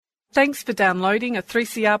Thanks for downloading a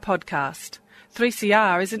 3CR podcast.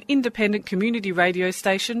 3CR is an independent community radio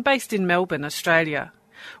station based in Melbourne, Australia.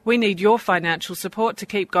 We need your financial support to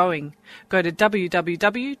keep going. Go to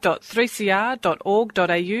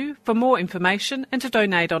www.3cr.org.au for more information and to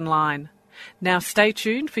donate online. Now stay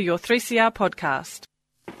tuned for your 3CR podcast.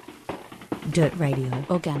 Dirt Radio.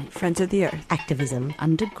 Organic. Friends of the Earth. Activism.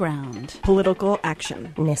 Underground. Political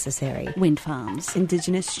action. Necessary. Wind farms.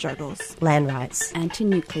 Indigenous struggles. Land rights.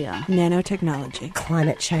 Anti-nuclear. Nanotechnology.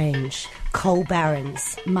 Climate change. Coal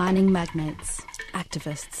barons. Mining magnates.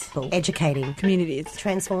 Activists. Educating. Communities.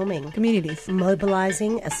 Transforming. Communities.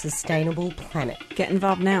 Mobilising a sustainable planet. Get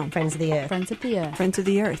involved now. Friends of the Earth. Friends of the Earth. Friends of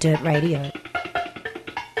the Earth. Dirt Radio.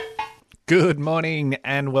 Good morning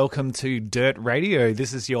and welcome to Dirt Radio.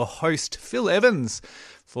 This is your host, Phil Evans,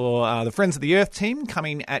 for the Friends of the Earth team,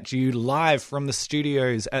 coming at you live from the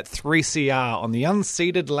studios at 3CR on the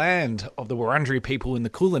unceded land of the Wurundjeri people in the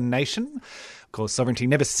Kulin Nation. Of course, sovereignty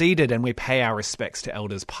never ceded, and we pay our respects to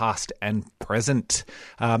elders past and present,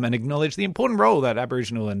 and acknowledge the important role that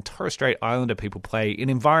Aboriginal and Torres Strait Islander people play in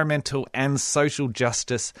environmental and social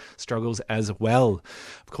justice struggles as well.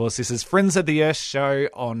 Of course, this is Friends of the Earth show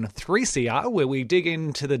on 3CR, where we dig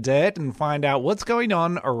into the dirt and find out what's going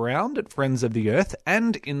on around at Friends of the Earth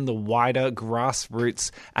and in the wider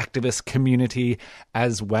grassroots activist community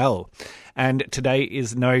as well. And today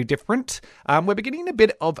is no different. We're beginning a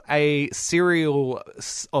bit of a serial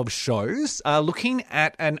of shows looking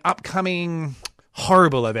at an upcoming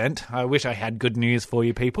horrible event. I wish I had good news for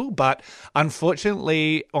you people, but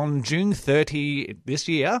unfortunately on June 30 this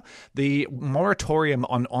year, the moratorium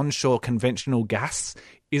on onshore conventional gas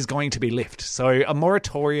is going to be lifted. So a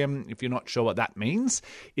moratorium, if you're not sure what that means,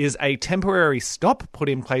 is a temporary stop put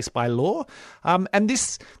in place by law. And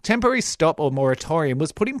this temporary stop or moratorium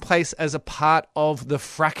was put in place as a part of the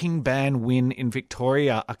fracking ban win in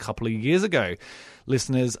Victoria a couple of years ago.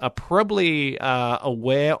 Listeners are probably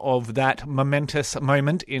aware of that momentous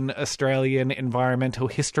moment in Australian environmental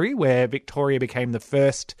history where Victoria became the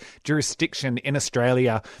first jurisdiction in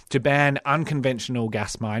Australia to ban unconventional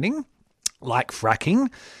gas mining, like fracking,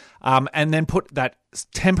 and then put that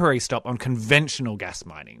temporary stop on conventional gas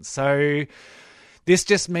mining. So this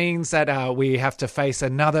just means that we have to face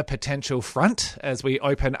another potential front as we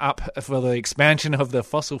open up for the expansion of the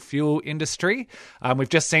fossil fuel industry. We've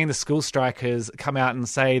just seen the school strikers come out and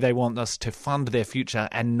say they want us to fund their future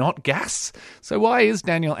and not gas. So why is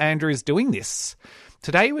Daniel Andrews doing this?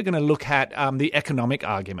 Today we're going to look at the economic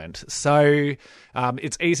argument. So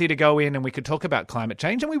it's easy to go in and we could talk about climate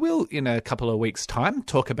change, and we will in a couple of weeks' time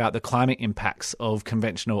talk about the climate impacts of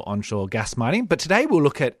conventional onshore gas mining. But today we'll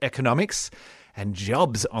look at economics and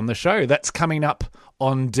jobs on the show. That's coming up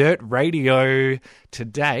on Dirt Radio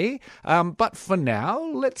today. But for now,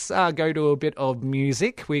 let's go to a bit of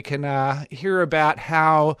music. We can hear about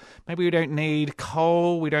how maybe we don't need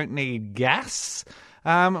coal, we don't need gas.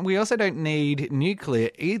 We also don't need nuclear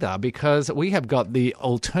either, because we have got the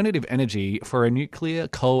alternative energy for a nuclear,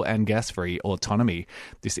 coal and gas-free autonomy.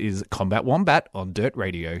 This is Combat Wombat on Dirt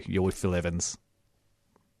Radio. You're with Phil Evans.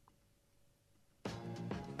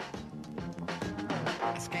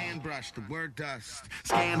 The word dust,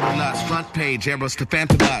 scandalous, front page, arrows to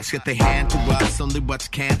phantom us, yet they hand to us only what's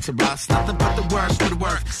cancerous, nothing but the worst for the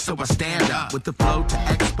worth, so I stand up with the flow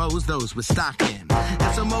to expose those with stock in.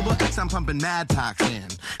 It's a mobile X, I'm pumping mad toxin,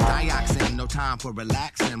 dioxin, no time for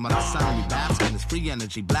relaxing, while the sun we basking is free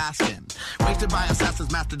energy blasting, wasted by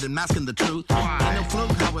assassins mastered in masking the truth, ain't no fluke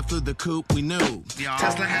how it flew the coop, we knew,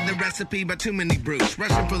 Tesla had the recipe but too many brutes,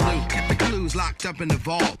 rushing for loot, kept the clues locked up in the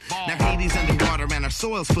vault, now Hades underwater and our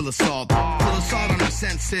soil's full of salt. Full of salt on our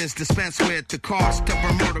senses, dispense with the cost of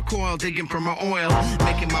our mortar coil, digging for my oil,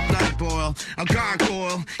 making my blood boil, a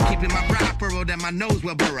gargoyle, keeping my brow furrowed and my nose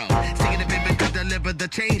will burrow, singing a bit to deliver the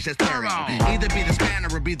change that's thorough, either be the spanner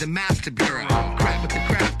or be the master bureau, crap with the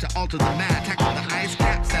craft to alter the mad, tackle the ice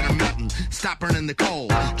caps that are melting, stop burning the coal,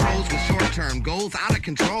 trolls with short-term goals out of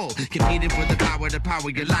control, competing for the power to power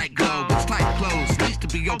your light globe, it's tight closed, needs to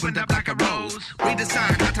be opened up like a rose,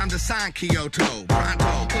 redesign, now time to sign Kyoto,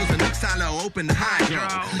 pronto, close the next silo, open the hydro,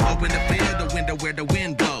 open the field, the window where the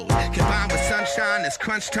wind blows, combined with sunshine, it's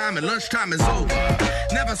crunch time and lunchtime is over,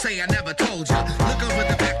 never say I never told ya, look over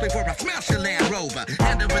the back before I smash your Land Rover,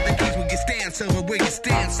 hand over the keys when you stand silver, where you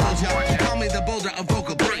stand soldier, call me the boulder of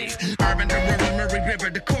vocal brief, urban to rural, Murray River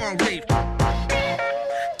to coral reef,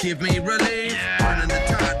 give me relief, turning the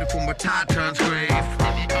tide before my tide turns grave,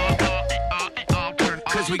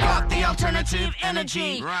 cause we got the alternative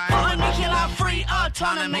energy. For nuclear-free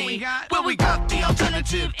autonomy. Well, we got the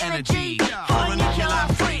alternative energy. For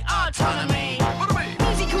nuclear-free autonomy.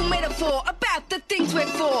 Musical metaphor about the things we're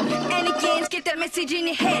for. And again, get that message in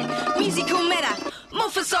your head. Musical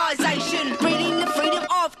metamorphosization, breeding the freedom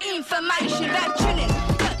of information about tuning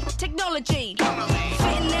technology,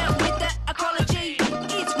 fitting out with the ecology.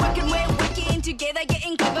 It's working, we're working together,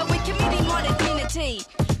 getting clever with community modernity,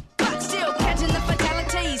 but still catching the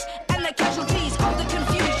fatalities and the casualties of the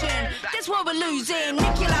confusion. That's why we're losing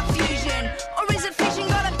nuclear fusion. Or is it fission?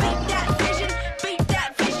 Gotta beat that vision, beat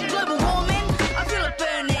that vision. Global warming, I feel it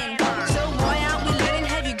burning. So why aren't we learning?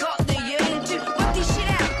 Have you got the yearning to work this shit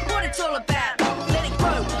out? What it's all about? Let it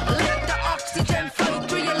grow, let the oxygen flow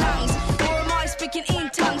through your lungs. Or am I speaking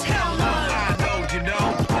in tongues? Hell no. I know you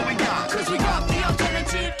know what we got. Cause we got the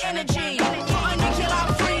alternative energy. For a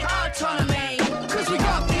nuclear-free autonomy. Cause we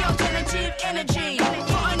got the alternative energy. For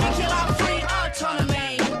a nuclear-free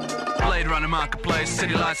autonomy. Blade Runner marketplace,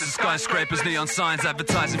 city lights and skyscrapers, neon signs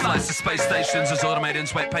advertising flights to space stations as automated and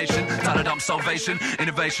sweat patient. Data dump salvation,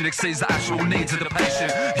 innovation exceeds the actual needs of the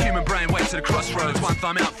patient. Human brain waits at a crossroads, one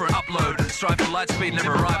thumb out for an upload. Strive for light speed,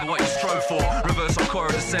 never arrive at what you strove for. Reverse on core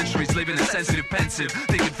of the centuries, leaving the sensitive pensive.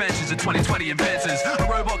 Think adventures of 2020 inventors. A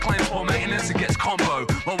robot claims poor maintenance and gets combo.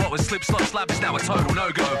 Well, what was slip, slop, slap is now a total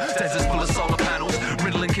no-go. Deserts full of solar panels,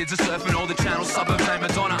 riddling kids are surfing all the channels. Suburbs named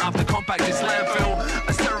Madonna after compact is landfill.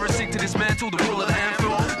 As terrorists seek to dismantle the rule of the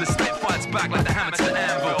anvil, the spit fights back like the hammer to the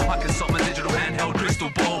anvil. I consult my digital handheld crystal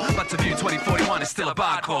ball, but to view 2041 is still a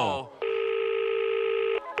bar call.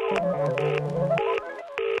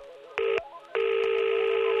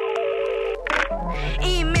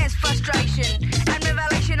 Immense frustration and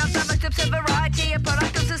revelation of the most absurd variety, a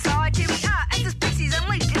product of society. We are, as a species,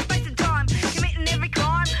 unleashed in space and time, committing every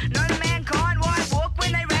crime known to mankind. Why walk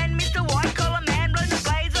when they ran? Mr. White Collar Man, blowing the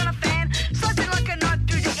blaze on a fan, slicing like a knife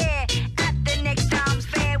through the air at the next arms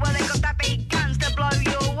fair. Well, they got the big guns to blow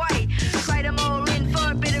you away. Trade them all in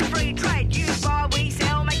for a bit of free trade. You buy, we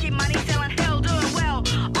sell, making money, selling hell, doing well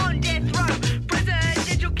on death row.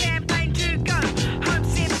 Presidential campaign to go home,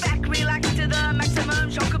 sit back, relax to the maximum,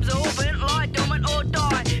 shock absorbent, lie dormant or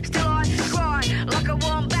die. Still I cry like a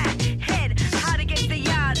wombat, head hard against the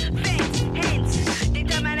yard fence. Hence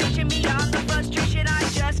determination beyond the frustration. I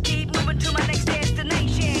just keep moving to my next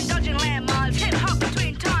destination, dodging landmines, head hop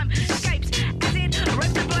between time escapes. As in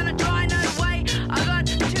rip the planet dry, no way. I got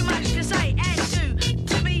too much to say and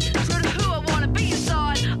to be true to who I wanna be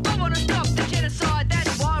inside. I wanna stop the genocide.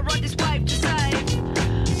 That's why I ride this wave to save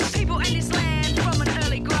people in this land from an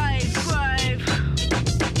early grave.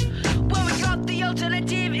 Well, we got the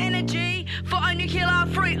alternative energy for a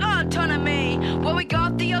nuclear-free autonomy. Well, we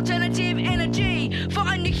got the alternative energy for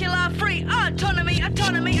a nuclear-free autonomy.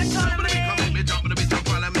 Autonomy.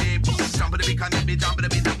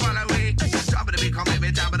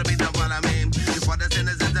 Before the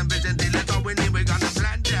sinners and vision, they let all we need. We gonna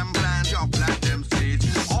plant them seeds.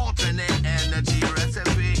 Alternate energy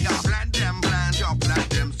recipe. Plant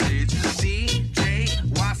them seeds. DJ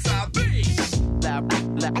Wasabi.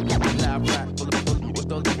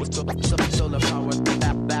 Solar power,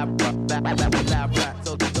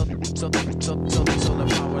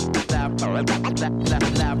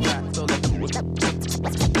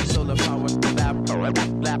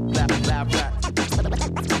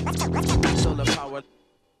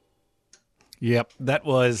 Yep, that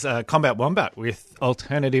was Combat Wombat with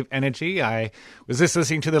Alternative Energy. I was just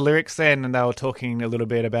listening to the lyrics then, and they were talking a little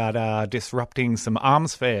bit about disrupting some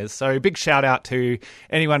arms fairs. So big shout out to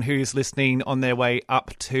anyone who's listening on their way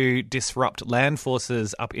up to disrupt land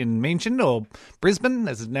forces up in Meanjin, or Brisbane,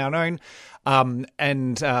 as it's now known.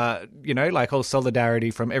 Like all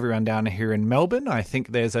solidarity from everyone down here in Melbourne. I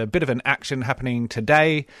think there's a bit of an action happening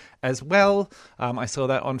today as well. I saw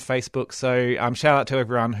that on Facebook. So shout out to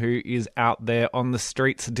everyone who is out there on the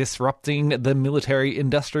streets disrupting the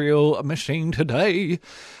military-industrial machine today.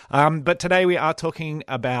 But today we are talking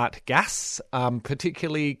about gas,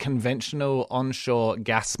 particularly conventional onshore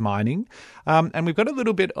gas mining. And we've got a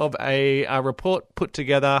little bit of a report put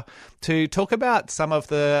together to talk about some of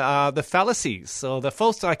the fallacies or the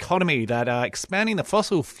false dichotomy that expanding the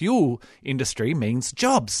fossil fuel industry means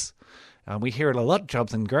jobs. We hear it a lot,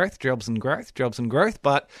 jobs and growth.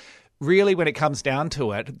 But really, when it comes down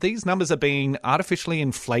to it, these numbers are being artificially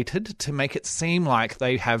inflated to make it seem like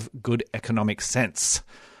they have good economic sense.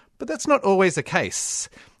 But that's not always the case.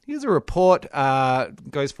 Here's a report,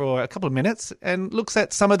 goes for a couple of minutes and looks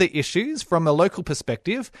at some of the issues from a local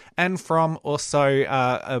perspective and from also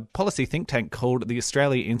a policy think tank called the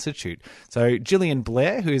Australia Institute. So Gillian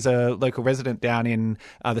Blair, who is a local resident down in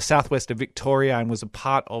the southwest of Victoria and was a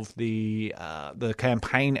part of the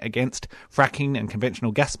campaign against fracking and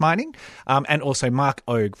conventional gas mining, and also Mark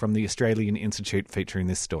Ogue from the Australian Institute featuring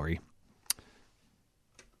this story.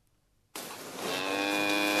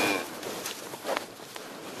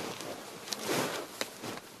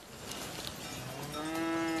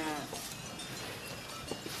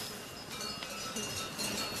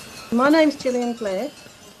 My name's Gillian Blair,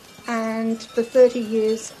 and for 30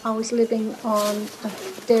 years I was living on a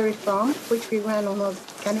dairy farm which we ran on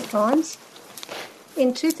organic lines.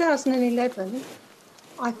 In 2011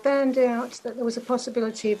 I found out that there was a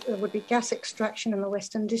possibility there would be gas extraction in the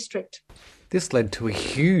Western District. This led to a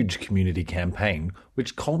huge community campaign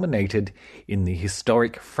which culminated in the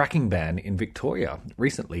historic fracking ban in Victoria,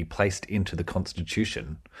 recently placed into the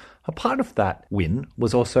Constitution. A part of that win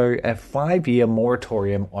was also a 5-year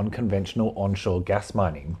moratorium on conventional onshore gas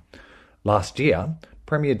mining. Last year,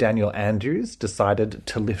 Premier Daniel Andrews decided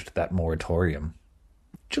to lift that moratorium.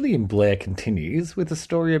 Gillian Blair continues with a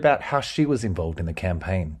story about how she was involved in the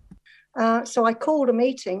campaign. So I called a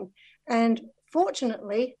meeting, and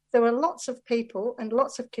fortunately, there were lots of people and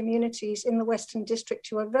lots of communities in the Western District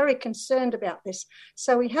who are very concerned about this.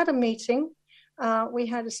 So we had a meeting. We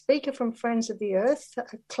had a speaker from Friends of the Earth,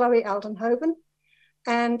 Chloe Aldenhoven,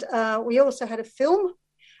 and we also had a film.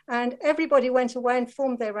 And everybody went away and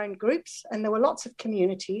formed their own groups, and there were lots of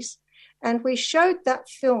communities. And we showed that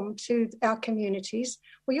film to our communities.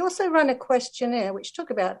 We also ran a questionnaire, which took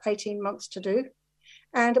about 18 months to do.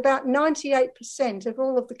 And about 98% of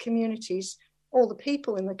all of the communities, all the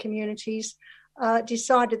people in the communities,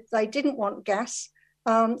 decided they didn't want gas.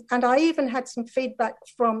 And I even had some feedback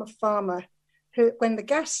from a farmer who, when the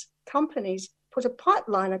gas companies put a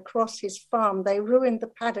pipeline across his farm, they ruined the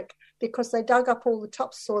paddock because they dug up all the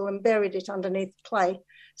topsoil and buried it underneath clay.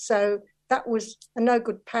 So that was a no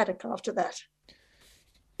good paddock after that.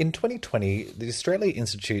 In 2020, the Australia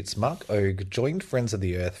Institute's Mark Ogue joined Friends of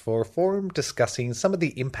the Earth for a forum discussing some of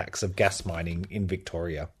the impacts of gas mining in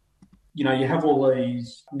Victoria. You know, you have all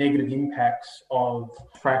these negative impacts of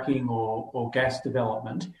fracking or gas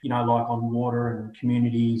development, you know, like on water and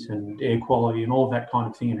communities and air quality and all of that kind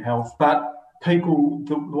of thing and health. But people,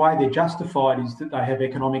 the way they're justified is that they have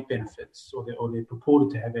economic benefits or they're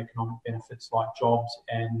purported to have economic benefits like jobs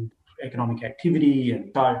and economic activity.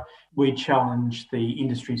 And so we challenge the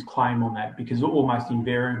industry's claim on that because almost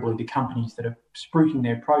invariably the companies that are spruiking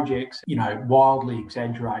their projects, you know, wildly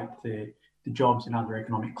exaggerate the jobs and other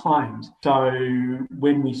economic claims. So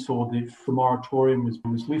when we saw that the moratorium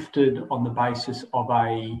was lifted on the basis of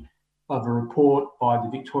a report by the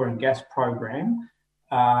Victorian Gas Program,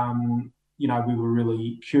 you know, we were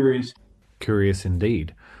really curious. Curious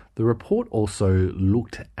indeed. The report also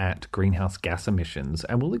looked at greenhouse gas emissions,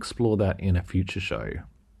 and we'll explore that in a future show.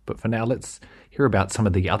 But for now, let's hear about some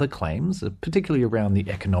of the other claims, particularly around the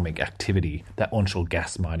economic activity that onshore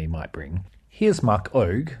gas mining might bring. Here's Mark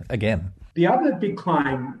Ogue again. The other big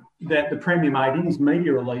claim that the Premier made in his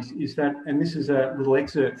media release is that, and this is a little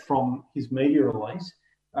excerpt from his media release,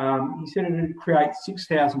 he said it would create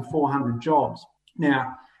 6,400 jobs.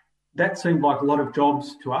 Now, that seemed like a lot of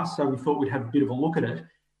jobs to us, so we thought we'd have a bit of a look at it.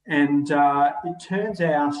 And it turns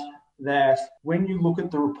out that when you look at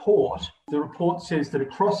the report says that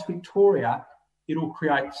across Victoria, it'll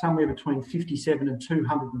create somewhere between 57 and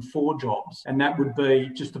 204 jobs. And that would be,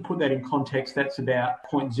 just to put that in context, that's about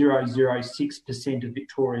 0.006% of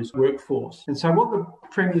Victoria's workforce. And so what the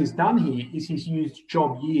Premier's done here is he's used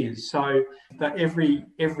job years. So that every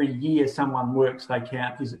year someone works, they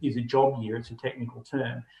count is a job year. It's a technical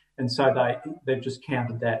term. And so they've just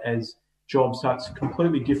counted that as jobs. So it's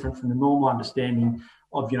completely different from the normal understanding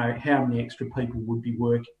of, you know, how many extra people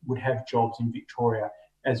would have jobs in Victoria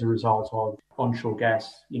as a result of onshore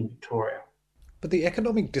gas in Victoria. But the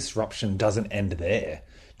economic disruption doesn't end there.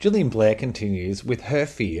 Gillian Blair continues with her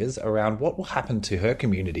fears around what will happen to her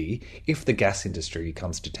community if the gas industry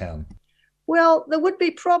comes to town. Well, there would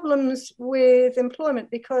be problems with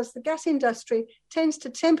employment because the gas industry tends to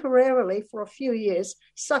temporarily, for a few years,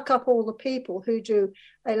 suck up all the people who do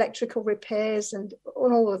electrical repairs and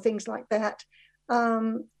all the things like that,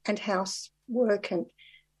 and housework and,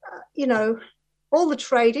 you know, all the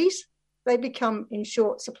tradies, they become in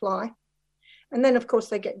short supply. And then, of course,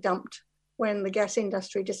 they get dumped when the gas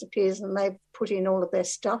industry disappears and they've put in all of their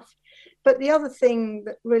stuff. But the other thing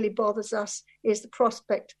that really bothers us is the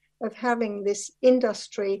prospect of having this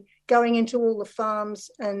industry going into all the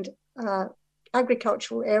farms and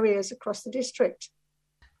agricultural areas across the district.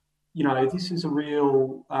 You know, this is a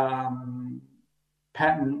real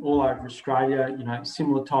pattern all over Australia, you know,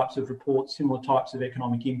 similar types of reports, similar types of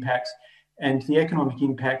economic impacts. And the economic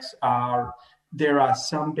impacts there are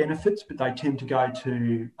some benefits, but they tend to go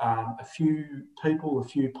to a few people, a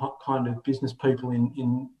few kind of business people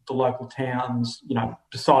in the local towns, you know,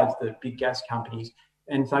 besides the big gas companies.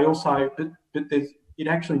 And they also, but it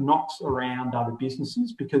actually knocks around other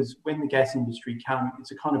businesses, because when the gas industry comes,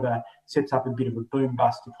 it's a kind of sets up a bit of a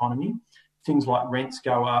boom-bust economy. Things like rents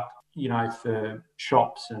go up, you know, for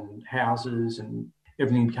shops and houses, and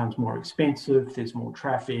everything becomes more expensive. There's more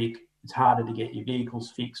traffic. It's harder to get your vehicles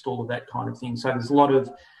fixed, all of that kind of thing. So there's a lot of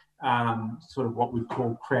sort of what we'd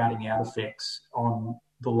call crowding out effects on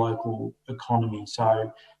the local economy.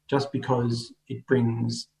 So just because it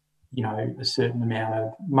brings, you know, a certain amount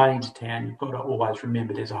of money to town, you've got to always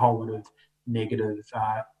remember there's a whole lot of negative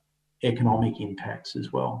economic impacts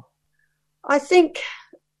as well. I think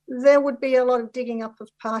there would be a lot of digging up of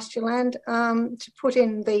pasture land to put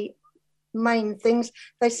in the main things.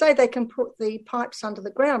 They say they can put the pipes under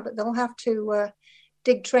the ground, but they'll have to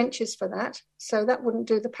dig trenches for that. So that wouldn't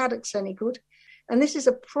do the paddocks any good. And this is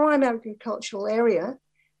a prime agricultural area.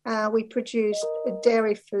 We produce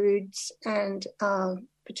dairy foods and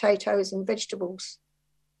potatoes and vegetables.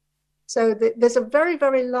 So there's a very,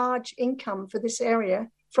 very large income for this area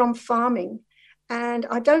from farming. And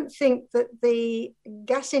I don't think that the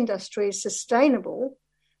gas industry is sustainable.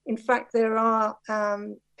 In fact, there are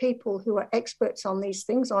people who are experts on these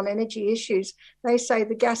things, on energy issues. They say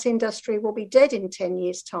the gas industry will be dead in 10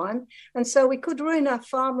 years' time. And so we could ruin our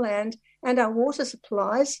farmland and our water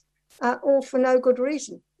supplies, all for no good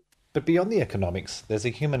reason. But beyond the economics, there's a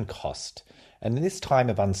human cost. And in this time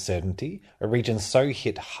of uncertainty, a region so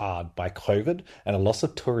hit hard by COVID and a loss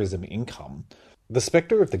of tourism income, the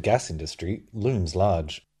spectre of the gas industry looms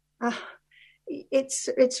large.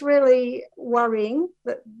 It's really worrying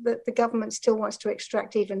that the government still wants to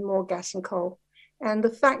extract even more gas and coal. And the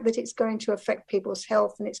fact that it's going to affect people's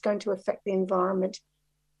health and it's going to affect the environment.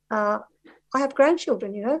 I have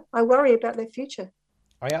grandchildren, you know. I worry about their future.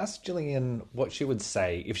 I asked Gillian what she would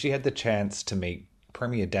say if she had the chance to meet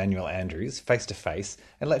Premier Daniel Andrews face-to-face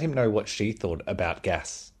and let him know what she thought about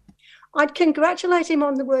gas. I'd congratulate him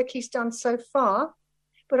on the work he's done so far,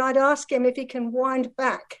 but I'd ask him if he can wind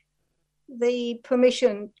back the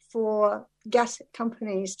permission for gas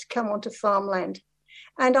companies to come onto farmland.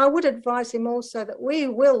 And I would advise him also that we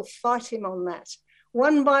will fight him on that,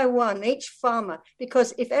 one by one, each farmer,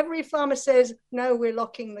 because if every farmer says, no, we're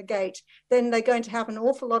locking the gate, then they're going to have an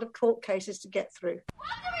awful lot of court cases to get through. What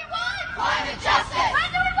do we want? Climate justice!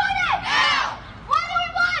 When do we want it? Now! What do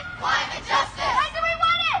we want? Climate justice! When do we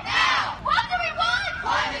want it? Now! What do we want?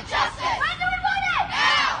 Climate justice! When do we want it?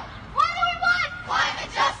 Now! What do we want?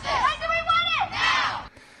 Climate justice! When do we want it? Now!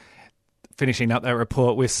 Finishing up that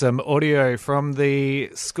report with some audio from the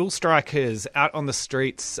school strikers out on the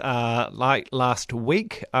streets like last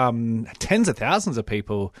week. Tens of thousands of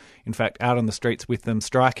people, in fact, out on the streets with them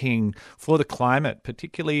striking for the climate,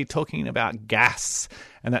 particularly talking about gas.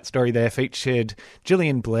 And that story there featured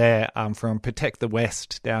Gillian Blair from Protect the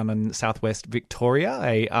West down in southwest Victoria,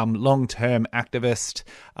 a long-term activist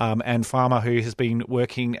and farmer who has been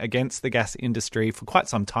working against the gas industry for quite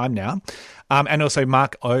some time now. And also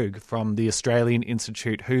Mark Ogue from the Australian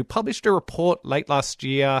Institute, who published a report late last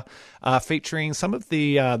year featuring some of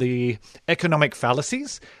the economic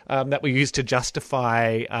fallacies that were used to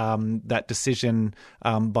justify that decision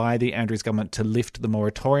by the Andrews government to lift the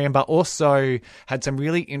moratorium, but also had some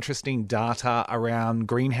really interesting data around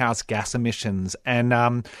greenhouse gas emissions and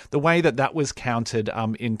the way that was counted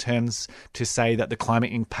in terms to say that the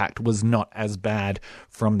climate impact was not as bad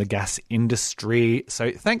from the gas industry.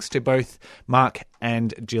 So thanks to both Mark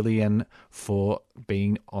and Gillian for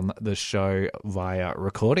being on the show via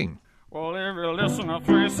recording. Well, if you listen to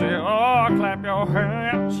 3CR, clap your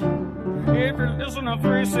hands. If you listen to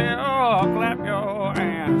 3CR, clap your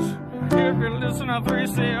hands. If you listen to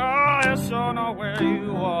 3CR, I sure know where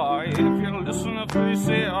you are. If you listen to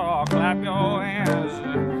 3CR, clap your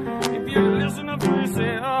hands. If you listen to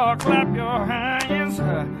 3CR, clap your hands.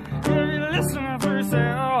 If you listen to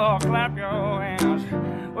 3CR, clap your hands.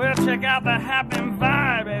 Well, check out the happening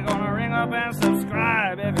vibe. They're gonna ring up and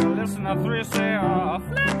subscribe. If you listen to 3CR,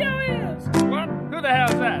 flap your ears. What? Who the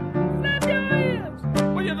hell's that? Flap your ears.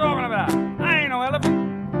 What are you talking about? I ain't no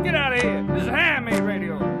elephant. Get out of here. This is handmade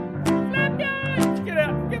radio. Flap your ears. Get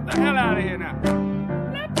out. Get the hell out of here now.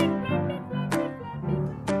 Flap it, flap it, flap it, flap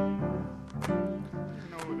it. You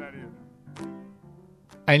know who that is.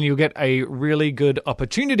 And you'll get a really good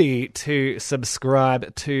opportunity to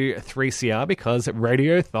subscribe to 3CR because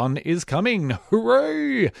Radiothon is coming.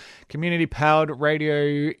 Hooray! Community-powered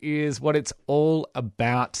radio is what it's all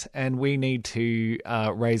about, and we need to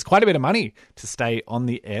raise quite a bit of money to stay on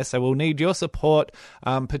the air. So we'll need your support,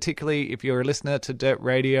 particularly if you're a listener to Dirt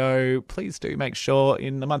Radio. Please do make sure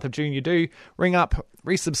in the month of June you do ring up,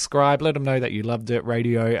 resubscribe, let them know that you love Dirt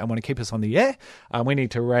Radio and want to keep us on the air. We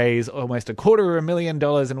need to raise almost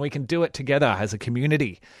 $250,000, and we can do it together as a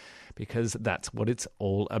community because that's what it's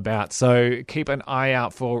all about. So keep an eye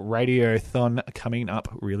out for Radiothon coming up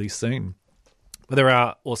really soon. But there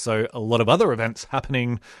are also a lot of other events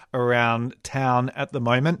happening around town at the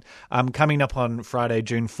moment. Coming up on Friday,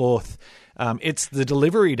 June 4th, it's the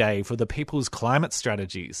delivery day for the People's Climate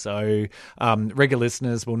Strategy. So regular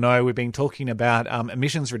listeners will know we've been talking about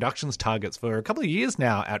emissions reductions targets for a couple of years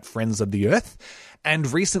now at Friends of the Earth.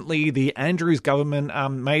 And recently, the Andrews government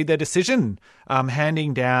made their decision,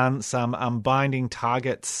 handing down some binding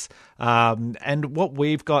targets. And what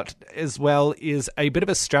we've got as well is a bit of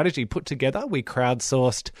a strategy put together. We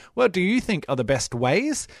crowdsourced, what do you think are the best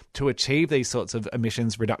ways to achieve these sorts of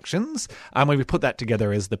emissions reductions? We put that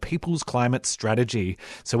together as the People's Climate Strategy.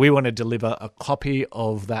 So we want to deliver a copy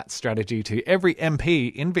of that strategy to every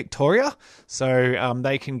MP in Victoria so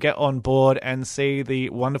they can get on board and see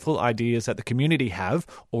the wonderful ideas that the community have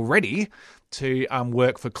already to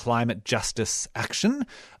work for climate justice action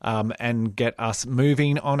and get us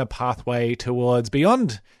moving on a pathway towards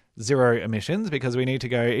beyond zero emissions, because we need to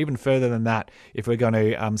go even further than that if we're going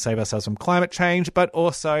to save ourselves from climate change, but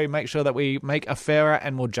also make sure that we make a fairer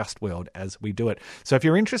and more just world as we do it. So if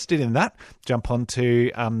you're interested in that, jump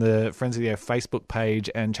onto the Friends of the Earth Facebook page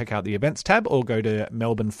and check out the events tab, or go to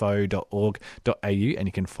melbournefo.org.au and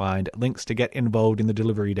you can find links to get involved in the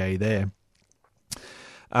delivery day there.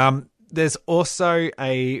 There's also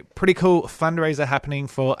a pretty cool fundraiser happening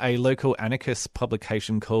for a local anarchist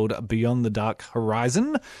publication called Beyond the Dark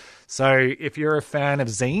Horizon. So if you're a fan of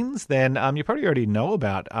zines, then you probably already know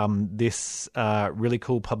about this really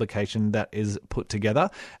cool publication that is put together.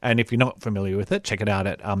 And if you're not familiar with it, check it out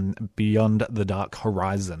at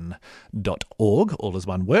beyondthedarkhorizon.org, all as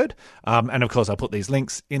one word. And of course, I'll put these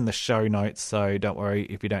links in the show notes, so don't worry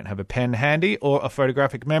if you don't have a pen handy or a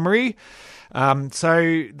photographic memory.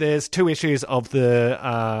 So there's 2 issues of the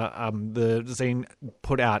zine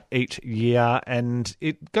put out each year, and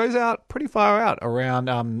it goes out pretty far out around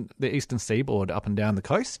the eastern seaboard up and down the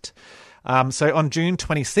coast. So on June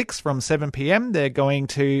 26th from 7 p.m, they're going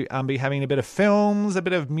to be having a bit of films, a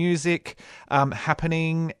bit of music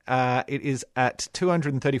happening. It is at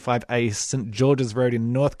 235A St George's Road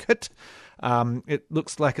in Northcote. It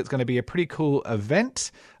looks like it's going to be a pretty cool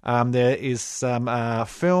event. There is some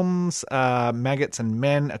films, Maggots and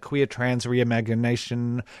Men, a queer trans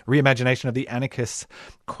reimagination of the anarchist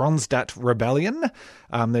Kronstadt Rebellion.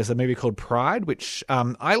 There's a movie called Pride, which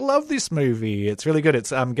I love this movie. It's really good.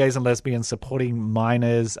 It's gays and lesbians supporting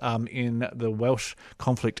miners in the Welsh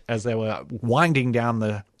conflict as they were winding down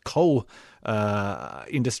the coal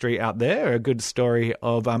industry out there. A good story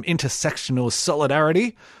of intersectional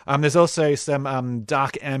solidarity. There's also some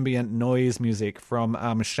dark ambient noise music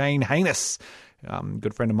from Shane Haynes,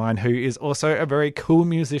 good friend of mine, who is also a very cool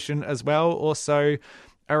musician as well. Also,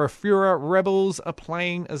 Arafura Rebels are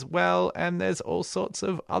playing as well, and there's all sorts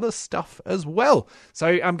of other stuff as well.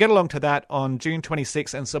 So get along to that on June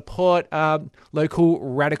 26th and support local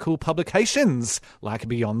radical publications like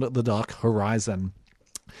Beyond the Dark Horizon.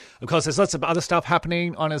 Of course, there's lots of other stuff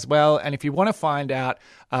happening on as well. And if you want to find out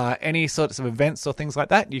any sorts of events or things like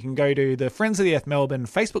that, you can go to the Friends of the Earth Melbourne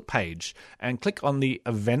Facebook page and click on the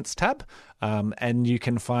events tab. And you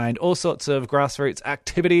can find all sorts of grassroots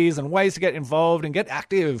activities and ways to get involved and get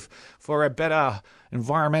active for a better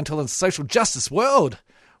environmental and social justice world.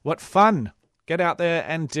 What fun. Get out there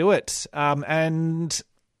and do it. And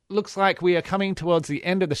looks like we are coming towards the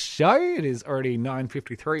end of the show. It is already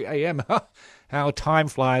 9:53 a.m. How time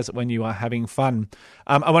flies when you are having fun.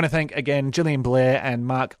 I want to thank again Gillian Blair and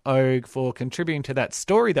Mark Ogue for contributing to that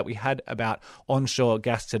story that we had about onshore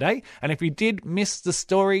gas today. And if you did miss the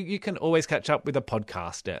story, you can always catch up with a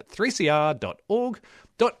podcast at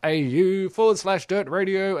 3cr.org.au/Dirt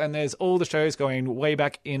Radio. And there's all the shows going way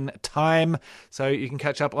back in time, so you can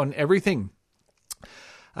catch up on everything.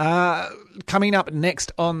 Coming up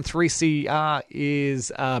next on 3CR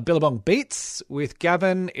is Billabong Beats with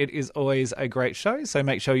Gavin. It is always a great show, so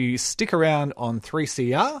make sure you stick around on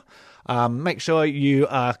 3CR. Make sure you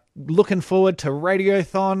are looking forward to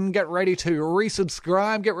Radiothon. Get ready to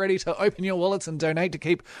resubscribe. Get ready to open your wallets and donate to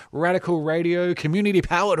keep radical radio,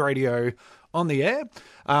 community-powered radio on the air.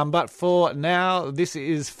 But for now, this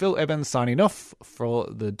is Phil Evans signing off for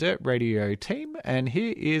the Dirt Radio team. And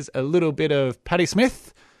here is a little bit of Patti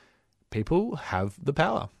Smith. People have the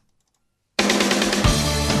power.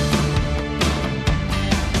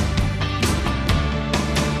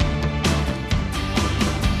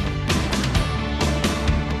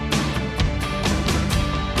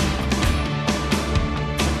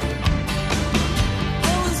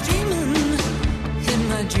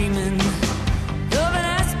 Dreaming of an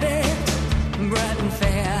aspect bright and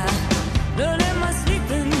fair. Not in my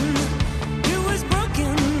sleeping, it was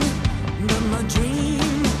broken, but my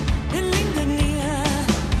dream, it lingered near.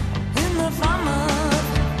 In the farm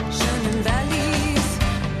of shining valleys,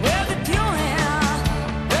 where the pure air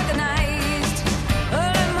recognized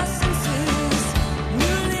all of my senses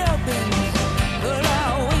newly open, but I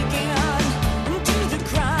waking up to the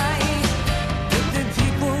cry that the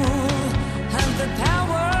people have the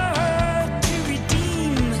power to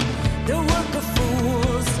redeem the work of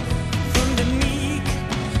fools from the meek,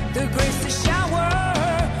 the grace to shower.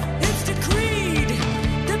 It's decreed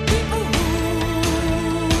the people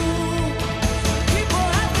rule. People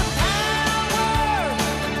have the power.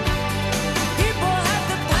 People have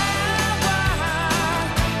the power.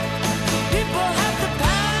 People have the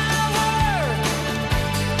power.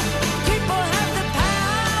 People have the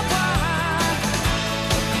power.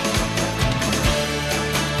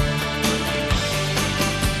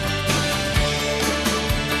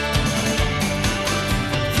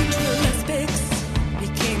 Future aspects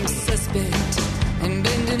became suspect.